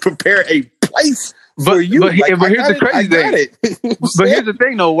gonna go prepare a place for you. But here's the crazy thing. But here's the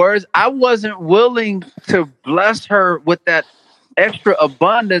thing, though, Words. I wasn't willing to bless her with that extra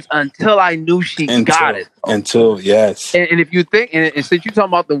abundance until I knew she got it. And if you think, and since you're talking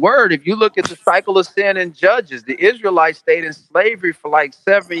about the word, if you look at the cycle of sin in Judges, the Israelites stayed in slavery for like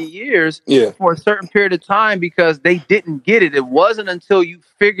 7 years for a certain period of time because they didn't get it. It wasn't until you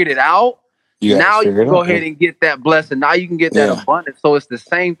figured it out. Now you can go ahead and get that blessing. Now you can get that abundance. So it's the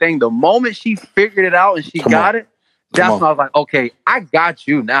same thing. The moment she figured it out and she got it, that's when I was like, okay, I got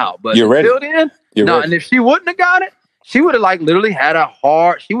you now. But until then, and if she wouldn't have got it, she would have like literally had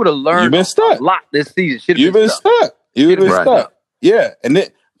she would have learned a lot this season. You've been stuck. You've been stuck. Yeah.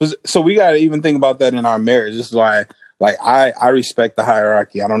 And so we got to even think about that in our marriage. This is why, like, I respect the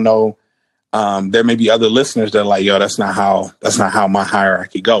hierarchy. I don't know. There may be other listeners that are like, yo, that's not how my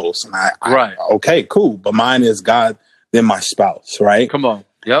hierarchy goes. And okay, cool. But mine is God, then my spouse, right? Come on.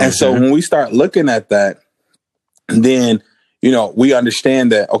 Yep. And so when we start looking at that, then, we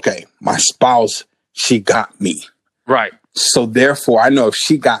understand that, okay, my spouse, she got me. Right. So therefore, I know if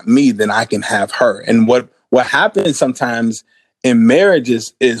she got me, then I can have her. And what happens sometimes in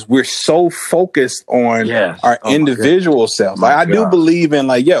marriages is we're so focused on our individual selves. Like I do believe in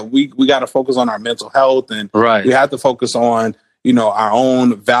we got to focus on our mental health and we have to focus on, our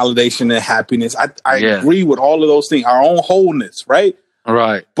own validation and happiness. I agree with all of those things, our own wholeness. Right.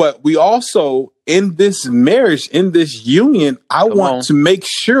 Right. But we also, in this marriage, in this union, I want to make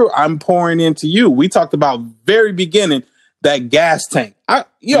sure I'm pouring into you. We talked about very beginning that gas tank. I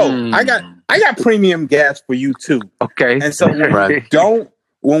got premium gas for you too. Okay. And so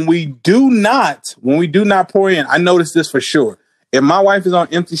when we do not pour in, I notice this for sure. If my wife is on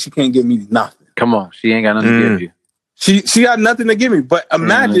empty, she can't give me nothing. Come on, she ain't got nothing to give you. She got nothing to give me. But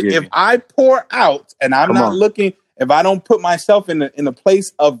imagine if I pour out and I'm not looking. If I don't put myself in a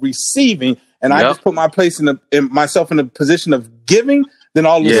place of receiving, and I just put myself in a position of giving, then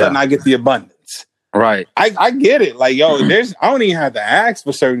all of a sudden I get the abundance. Right. I get it. Like, yo, I don't even have to ask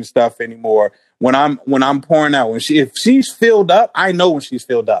for certain stuff anymore when I'm pouring out. If she's filled up, I know when she's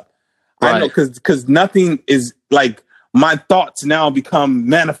filled up. Right. I know because nothing is like my thoughts now become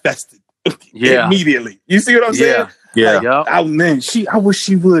manifested immediately. You see what I'm saying? Yeah. Like, I wish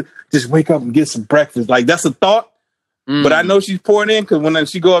she would just wake up and get some breakfast. Like that's a thought. But I know she's pouring in because when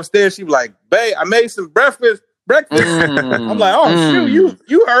she go upstairs, she be like, babe, I made some breakfast. I'm like, oh, shoot,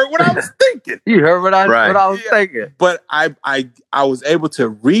 you heard what I was thinking. You heard what I was thinking. But I was able to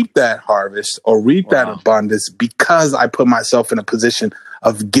reap that harvest or reap that abundance because I put myself in a position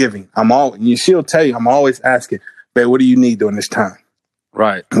of giving. She'll tell you, I'm always asking, babe, what do you need during this time?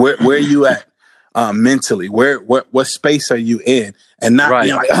 Right. Where are you at? Mentally, what space are you in? And not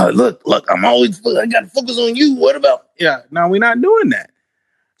being like, oh, look, I got to focus on you. What about? No, we're not doing that.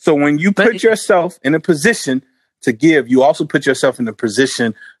 So when you put yourself in a position to give, you also put yourself in a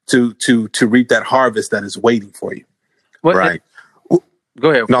position to reap that harvest that is waiting for you. Right.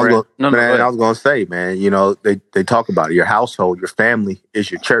 Go ahead. I was going to say, man, they talk about it. Your household, your family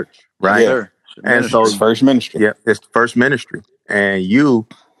is your church, right? Yeah. And so it's first ministry. Yeah, it's first ministry. And you,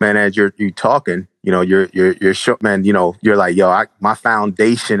 man, as you're talking, you're short, man, you're like, yo, my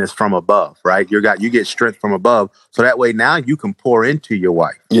foundation is from above, right? You get strength from above. So that way now you can pour into your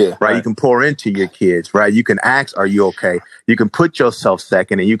wife, right? You can pour into your kids, right? You can ask, are you okay? You can put yourself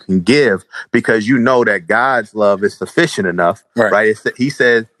second and you can give because you know that God's love is sufficient enough, right? He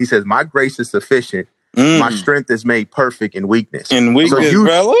says, my grace is sufficient. My strength is made perfect in weakness. So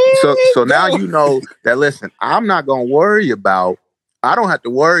now you know that, listen, I'm not going to worry about I don't have to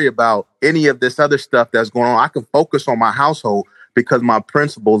worry about any of this other stuff that's going on. I can focus on my household because my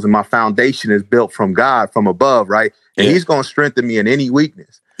principles and my foundation is built from God, from above, right? And he's going to strengthen me in any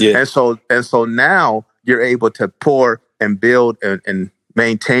weakness. Yeah. And so now you're able to pour and build and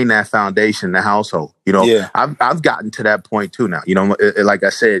maintain that foundation in the household. You know, I've gotten to that point too now. You know, like I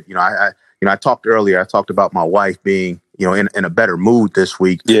said, I talked earlier. I talked about my wife being, in a better mood this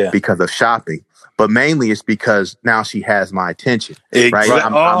week because of shopping. But mainly it's because now she has my attention. Right?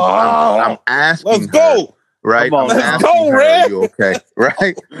 I'm asking. Let's go. Right? I'm asking her, are you okay?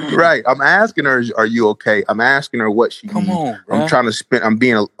 Right. I'm asking her, are you okay? I'm asking her what she needs. On, I'm trying to spend. I'm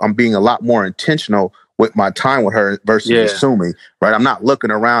being a lot more intentional with my time with her versus assuming. Right. I'm not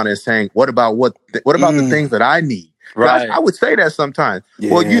looking around and saying, what about the things that I need? Right. I would say that sometimes.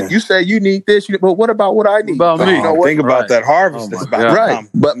 Yeah. Well, you say you need this, but what about what I need? About me. Think about that harvest. Right.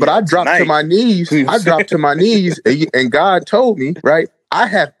 But I dropped to my knees. And God told me, right, I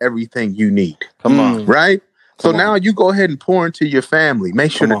have everything you need. Come on. Right? So now you go ahead and pour into your family.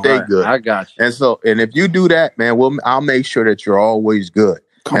 Make sure that they're good. I got you. And if you do that, man, I'll make sure that you're always good.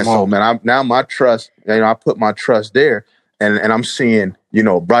 So, man, now my trust, I put my trust there. And I'm seeing,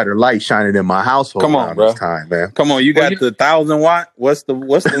 brighter light shining in my household. Come on, bro. This time, man. Come on, you got the 1,000 watt. What's the?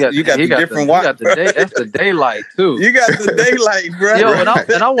 You got the different watt. That's the daylight too. You got the daylight, bro. Yo, and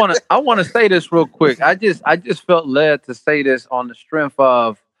I want to say this real quick. I just felt led to say this on the strength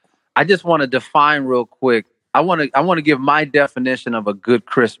of. I just want to define real quick. I want to give my definition of a good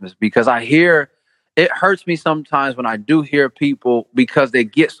Christmas because I hear. It hurts me sometimes when I do hear people because they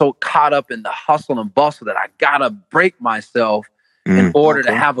get so caught up in the hustle and bustle that I gotta break myself in order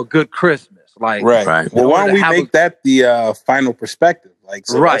to have a good Christmas. Like, right. Well, why don't we make that the final perspective? Like,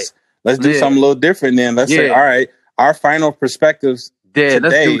 so let's do something a little different. Then let's say, all right, our final perspectives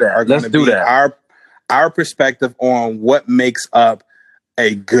today are going to be our perspective on what makes up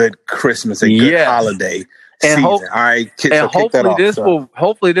a good Christmas, a good holiday. And hopefully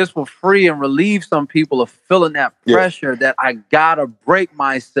this will free and relieve some people of feeling that pressure that I gotta break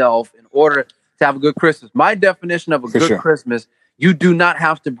myself in order to have a good Christmas. My definition of a good Christmas, you do not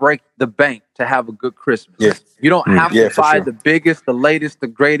have to break the bank to have a good Christmas. Yeah. You don't have to buy the biggest, the latest, the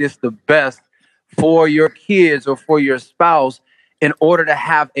greatest, the best for your kids or for your spouse in order to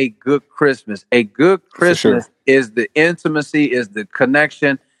have a good Christmas. A good Christmas is the intimacy, is the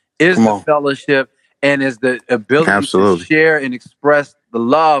connection, is the fellowship, and is the ability to share and express the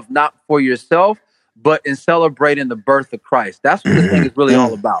love, not for yourself, but in celebrating the birth of Christ. That's what this thing is really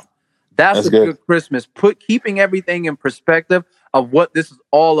all about. That's a good Christmas. Keeping everything in perspective of what this is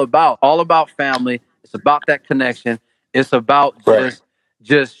all about family. It's about that connection. It's about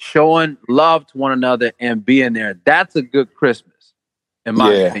just showing love to one another and being there. That's a good Christmas, in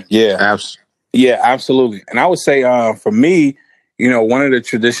my opinion. Yeah, absolutely. And I would say for me, one of the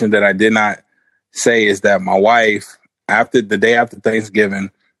traditions that I did not say is that my wife, the day after Thanksgiving,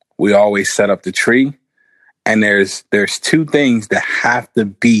 we always set up the tree, and there's two things that have to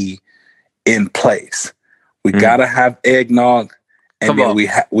be in place. We gotta have eggnog, and then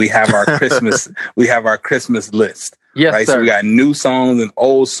we have our Christmas list. Yes, right. Sir. So we got new songs and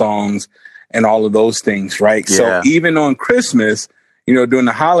old songs and all of those things, right? Yeah. So even on Christmas, during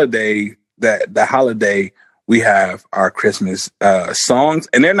the holiday, we have our Christmas songs,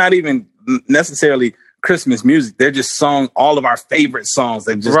 and they're not even necessarily Christmas music. They're just all of our favorite songs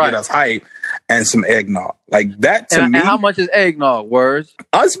that just get us hype, and some eggnog. Like that to me. And how much is eggnog, Words?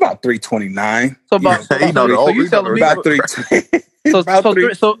 It's about $3.29. So about so you telling me about $3.20. So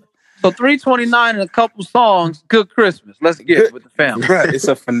 $3.29 and a couple songs. Good Christmas. Let's get it with the family. Right. It's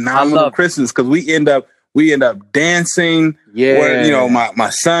a phenomenal Christmas because we end up dancing. Yeah. Where, my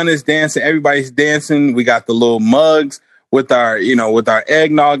son is dancing. Everybody's dancing. We got the little mugs with our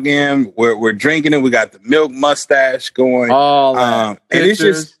eggnog in. We're drinking it. We got the milk mustache going. And it's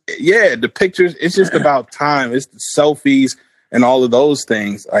just, the pictures. It's just about time. It's the selfies and all of those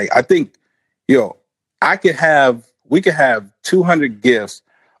things. Like, I think, we could have 200 gifts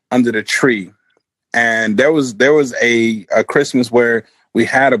under the tree. And there was a Christmas where we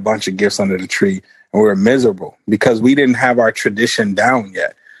had a bunch of gifts under the tree and we were miserable because we didn't have our tradition down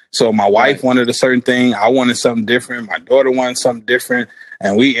yet. So my wife wanted a certain thing. I wanted something different. My daughter wanted something different.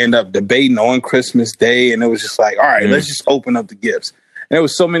 And we end up debating on Christmas Day. And it was just like, all right, let's just open up the gifts. And there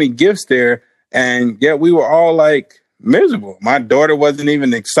was so many gifts there. And we were all like miserable. My daughter wasn't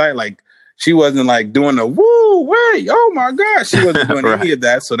even excited. Like, she wasn't like doing the woo, wait, oh my gosh. She wasn't doing any of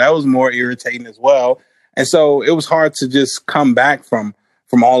that. So that was more irritating as well. And so it was hard to just come back from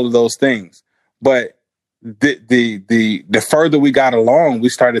all of those things. But the further we got along, we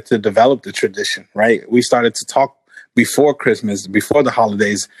started to develop the tradition, right? We started to talk before Christmas, before the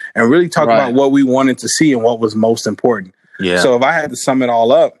holidays, and really talk about what we wanted to see and what was most important. Yeah. So if I had to sum it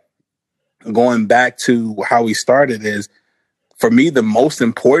all up, going back to how we started is, for me, the most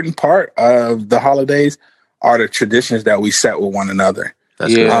important part of the holidays are the traditions that we set with one another.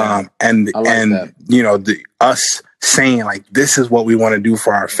 That's good. And you know, us saying like, this is what we want to do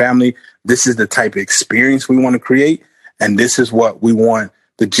for our family. This is the type of experience we want to create. And this is what we want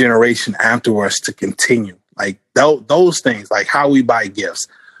the generation after us to continue. Like those things, like how we buy gifts,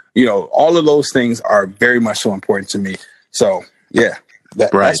 you know, all of those things are very much so important to me. So yeah,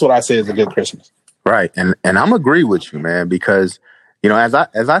 that's what I say is a good Christmas. Right. And I'm agree with you, man, because, you know, as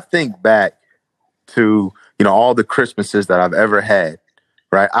I think back to, you know, all the Christmases that I've ever had,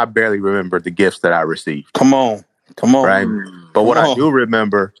 right, I barely remember the gifts that I received. Come on. Right. But what I do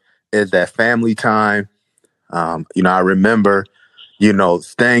remember is that family time. You know, I remember, you know,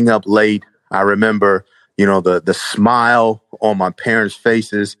 staying up late. I remember, you know, the smile on my parents'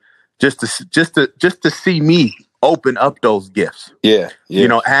 faces, just to see me open up those gifts. Yeah. You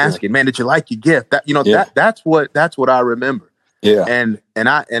know, asking, man, did you like your gift? That, you know, that's what I remember. Yeah. And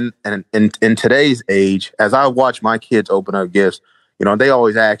in today's age, as I watch my kids open up gifts, you know, they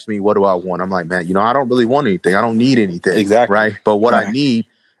always ask me, what do I want? I'm like, man, you know, I don't really want anything. I don't need anything. Exactly. Right. But what I need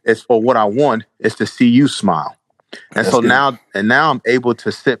is for what I want is to see you smile. And so now I'm able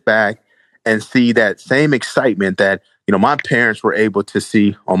to sit back and see that same excitement that, you know, my parents were able to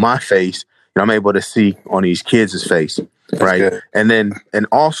see on my face. You know, I'm able to see on these kids' face. Right. Good. And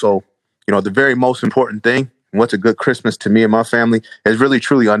also, you know, the very most important thing, what's a good Christmas to me and my family, is really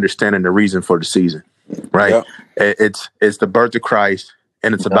truly understanding the reason for the season. Right. Yep. It's the birth of Christ,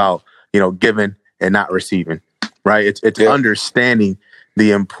 and it's about, you know, giving and not receiving. Right. It's understanding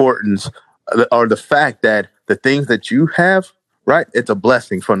the importance or the fact that the things that you have, right, it's a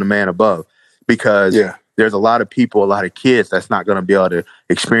blessing from the man above, because there's a lot of people, a lot of kids that's not going to be able to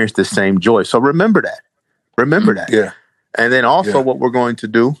experience the same joy. So remember that. Yeah. And then also what we're going to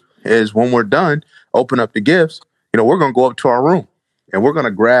do is, when we're done, open up the gifts, you know, we're going to go up to our room and we're going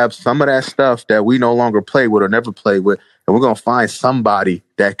to grab some of that stuff that we no longer play with or never play with. And we're going to find somebody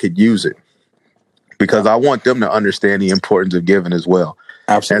that could use it, because I want them to understand the importance of giving as well.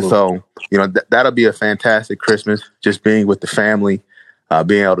 Absolutely. And so, you know, that'll be a fantastic Christmas, just being with the family,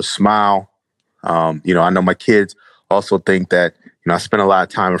 being able to smile. You know, I know my kids also think that, you know, I spend a lot of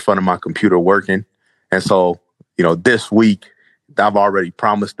time in front of my computer working. And so, you know, this week I've already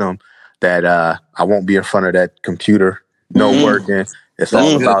promised them that I won't be in front of that computer, no working. It's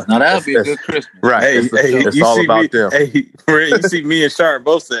all about. Now that'll be a good Christmas. Right. It's all about them. Hey, Ray, you see me and Sharp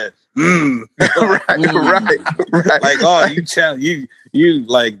both said, right. Like, oh, you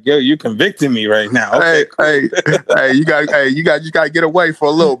like, yo, you convicting me right now. Okay. Hey, you got to get away for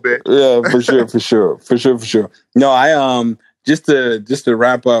a little bit. Yeah, for sure. No, I just to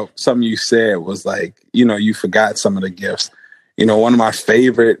wrap up, something you said was like, you know, you forgot some of the gifts. You know, one of my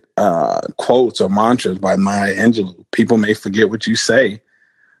favorite quotes or mantras by Maya Angelou: people may forget what you say.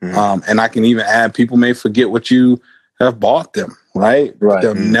 And I can even add, people may forget what you have bought them, right?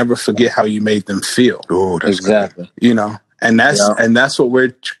 They'll never forget how you made them feel. Oh, that's exactly. Good. You know, and that's what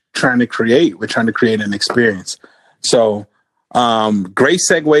we're trying to create. We're trying to create an experience. So, great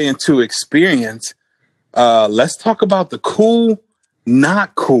segue into experience. Let's talk about the cool,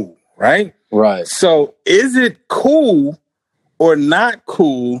 not cool, right? Right. So, is it cool or not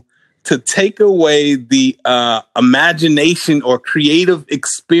cool to take away the imagination or creative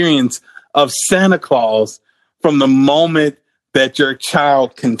experience of Santa Claus from the moment that your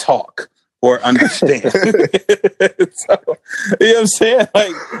child can talk or understand? So, you know what I'm saying?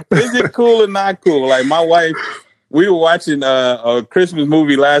 Like, is it cool or not cool? Like, my wife, we were watching a Christmas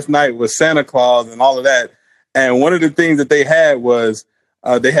movie last night with Santa Claus and all of that. And one of the things that they had was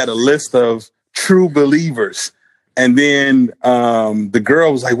they had a list of true believers. And then the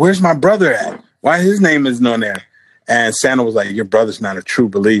girl was like, where's my brother at? Why his name isn't on there? And Santa was like, your brother's not a true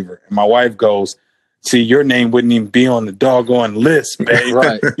believer. And my wife goes, see, your name wouldn't even be on the doggone list, babe.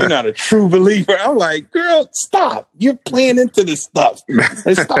 Right. You're not a true believer. I'm like, girl, stop. You're playing into this stuff.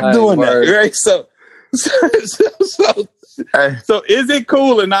 Stop doing that. Right? So is it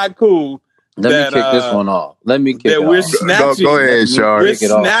cool or not cool? Let me kick this one off. We're snatching, go ahead, Sean. We're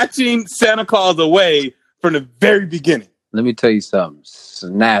snatching Santa Claus away from the very beginning. Let me tell you something.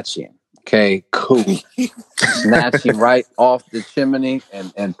 Snatching. Okay, cool. Snatch him right off the chimney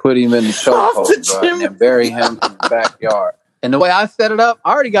and put him in the chokehold, and then bury him in the backyard. And the way I set it up,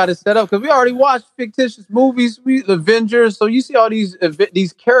 I already got it set up because we already watched fictitious movies, Avengers. So you see all these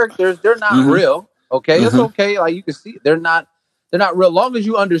characters, they're not real. Okay, it's okay. Like, you can see they're not real. Long as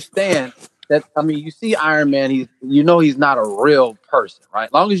you understand you see Iron Man, he's not a real person,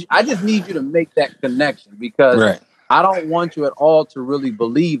 right? Long as I just need you to make that connection, because I don't want you at all to really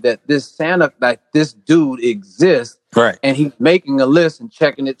believe that this Santa, like this dude exists, and he's making a list and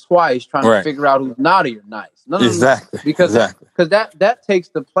checking it twice, trying to figure out who's naughty or nice. No, because that takes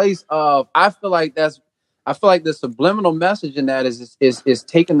the place of, I feel like the subliminal message in that is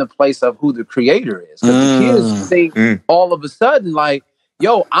taking the place of who the creator is. Because the kids think all of a sudden, like,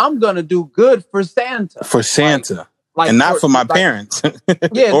 yo, I'm gonna do good for Santa. For Santa. Like, and not for my parents.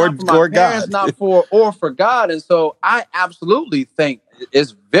 Yeah, or not for my parents, not for God. And so I absolutely think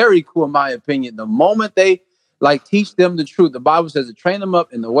it's very cool, in my opinion. The moment they teach them the truth, the Bible says to train them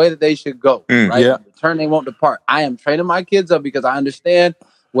up in the way that they should go. Right? Yeah. Return, they won't depart. I am training my kids up because I understand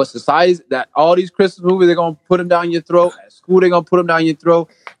what society, that all these Christmas movies, they're going to put them down your throat. At school, they're going to put them down your throat.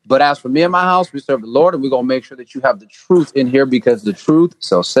 But as for me and my house, we serve the Lord, and we're going to make sure that you have the truth in here, because the truth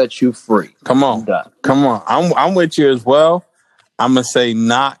shall set you free. Come on. I'm with you as well. I'm going to say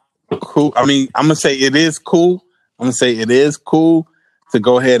not cool. I mean, I'm going to say it is cool. To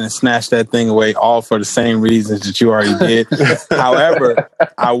go ahead and snatch that thing away, all for the same reasons that you already did. However,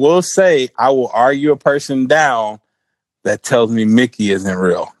 I will say, I will argue a person down that tells me Mickey isn't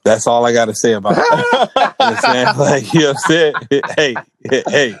real. That's all I got to say about that. You know what I'm saying? Like, you know what I'm saying?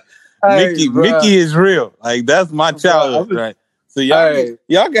 Hey, Mickey is real. Like, that's my childhood, right? So y'all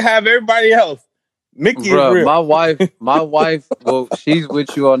can have everybody else. Mickey is real. My wife, well, she's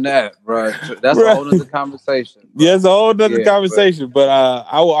with you on that, bro. That's a whole other conversation. Bro. Yeah, it's a whole other conversation, but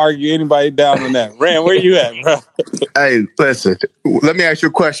I will argue anybody down on that. Rand, where you at, bro? Hey, listen, let me ask you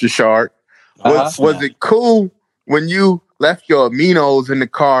a question, Shark. Was it cool when you left your aminos in the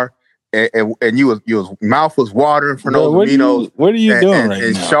car and your mouth was watering for those aminos? What are you doing right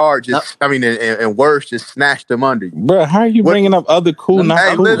and now? Shard just, and Worse just snatched them under you. Bro, how are you bringing up other cool,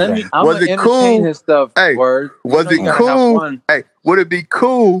 not cool? Was it cool? His stuff, Word. Was it cool? Hey, would it be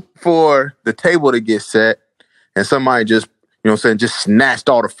cool for the table to get set and somebody just, just snatched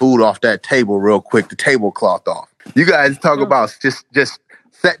all the food off that table real quick, the tablecloth off? You guys talk about just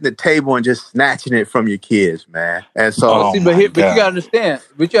setting the table and just snatching it from your kids, man. And so, but you gotta understand.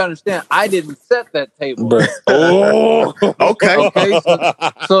 I didn't set that table. Okay.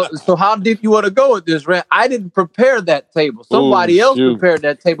 So how deep you want to go with this, Rand? I didn't prepare that table. Somebody else prepared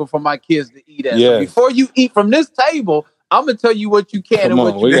that table for my kids to eat at. Yeah. So before you eat from this table, I'm gonna tell you what you can and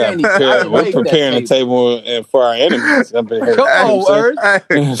what you can't eat. We're preparing the table for our enemies. Come on, Word. Hey,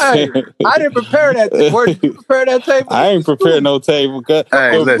 I didn't prepare that table. Word, did you prepare that table? I ain't prepared no table.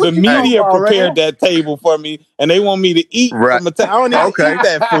 The media prepared that table for me, and they want me to eat from the table. I don't even eat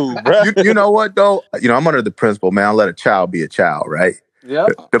that food, bro. You know what, though? I'm under the principle, man, let a child be a child, right? Yeah.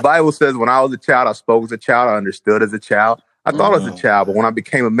 The Bible says when I was a child, I spoke as a child, I understood as a child. I thought as a child, but when I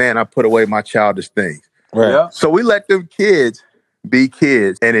became a man, I put away my childish things. Right. Yeah. So we let them kids be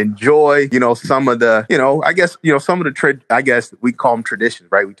kids and enjoy, some of the, some of the, I guess we call them traditions,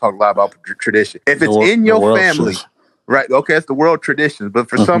 right? We talk a lot about tradition. If it's in your family, right? Okay, it's the world traditions, but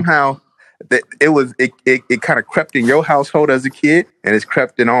for somehow it kind of crept in your household as a kid, and it's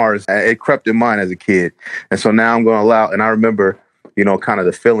crept in ours. It crept in mine as a kid, and so now I'm going to allow. And I remember, kind of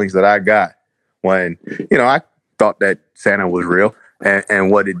the feelings that I got when, I thought that Santa was real. And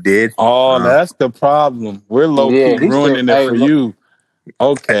what it did. Oh, that's the problem. We're low-key ruining it for you.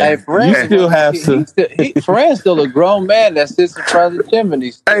 Okay. Hey, you still have to. Ferran's still a grown man that sits in front of the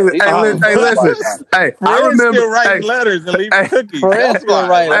chimney. Hey, listen. Hey, I remember still writing letters and leaving cookies. Ferran's still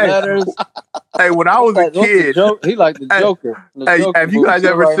writing letters. Hey, when I was a kid. He like the Joker. Have you guys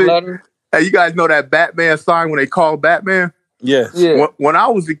ever seen? Hey, you guys know that Batman song when they call Batman? Yes. Yeah. When I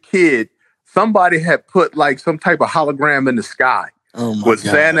was a kid, somebody had put some type of hologram in the sky. With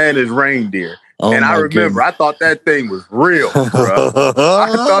Santa and his reindeer. And I remember, I thought that thing was real, bro.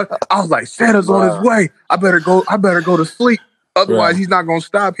 I was like, Santa's on his way. I better go to sleep. Otherwise, he's not going to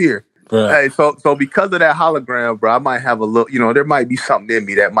stop here. Hey, so because of that hologram, bro, I might have a little, there might be something in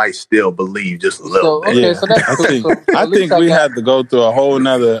me that might still believe just a little bit. Okay, so that's I think we have to go through a whole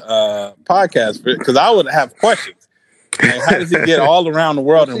nother podcast because I would have questions. Like, how does he get all around the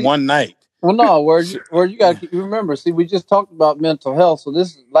world in one night? Well, no, where you got to remember. See, we just talked about mental health, so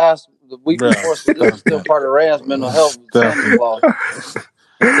this is the week before. So this is still part of Rand's mental health. Okay.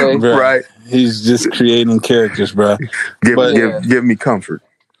 Right? He's just creating characters, bro. Give me comfort,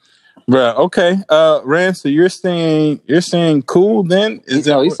 bro. Okay, Rand. So you're saying cool? Then he's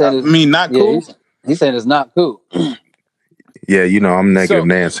saying not cool. He's saying it's not cool. Yeah, I'm negative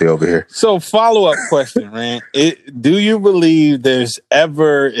Nancy over here. So follow-up question, Rand. Do you believe is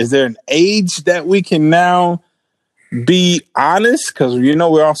there an age that we can now be honest? Because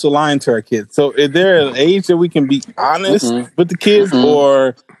we're also lying to our kids. So is there an age that we can be honest with the kids,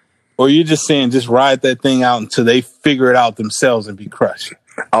 or you're just saying just ride that thing out until they figure it out themselves and be crushed?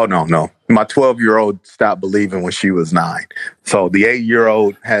 Oh, no. My 12-year-old stopped believing when she was 9. So the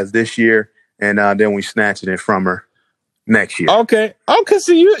 8-year-old has this year, and then we snatching it from her next year. Okay.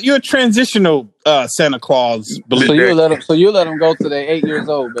 So you're a transitional Santa Claus believer. So you let them go to their 8 years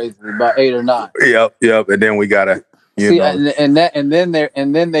old, basically, about 8 or 9. Yep. And then we gotta and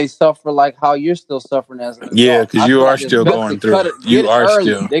then they suffer like how you're still suffering as an adult. Yeah, because you are still going through it. You are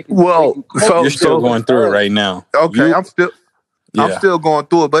still. You're still going through it right now. Okay, I'm still going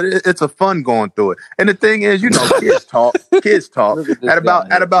through it, but it's a fun going through it. And the thing is, kids talk. At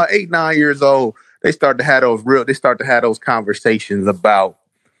about 8, 9 years old, they start to have those conversations about,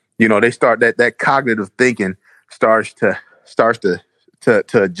 they start that cognitive thinking starts to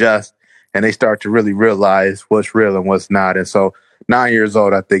adjust, and they start to really realize what's real and what's not. And so 9 years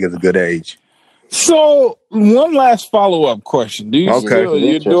old, I think, is a good age. So one last follow-up question. Do you still,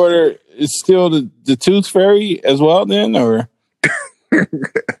 your daughter is still the Tooth Fairy as well then, or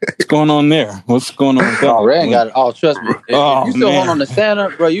what's going on there? What's going on with that? Oh, Rand got it. Oh, trust me. If you still hold on to Santa,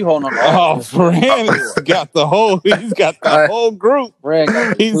 bro, you hold on to Rand he's got the whole group. Rand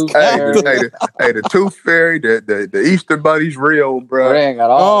got the Tooth Fairy, the Easter Bunny's real, bro. Rand got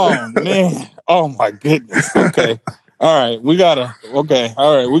all. Oh, man. Oh, my goodness. Okay. All right. We gotta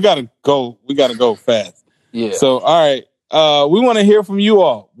go. We gotta go fast. Yeah. So, all right. We want to hear from you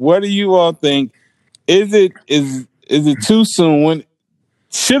all. What do you all think? Is it too soon?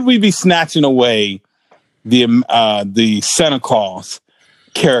 Should we be snatching away the Santa Claus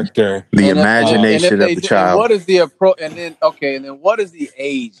character, the imagination of the child? And what is the approach? And then what is the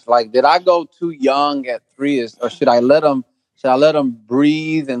age? Like, did I go too young at 3, or should I let them? Should I let them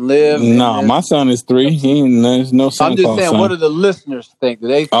breathe and live? No, my son is 3. There's no Santa Claus. I'm just saying, what do the listeners think? Do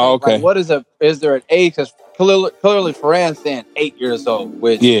they think, okay. Like, is there an age? Because clearly Ferran's saying 8 years old,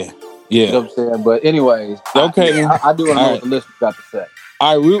 which yeah. You know what I'm saying? But anyways, okay. I do want to know what the listeners got to say.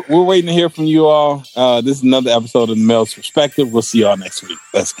 All right, we're waiting to hear from you all. This is another episode of The Male's Perspective. We'll see y'all next week.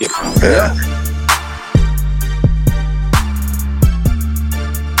 Let's get it. Yeah.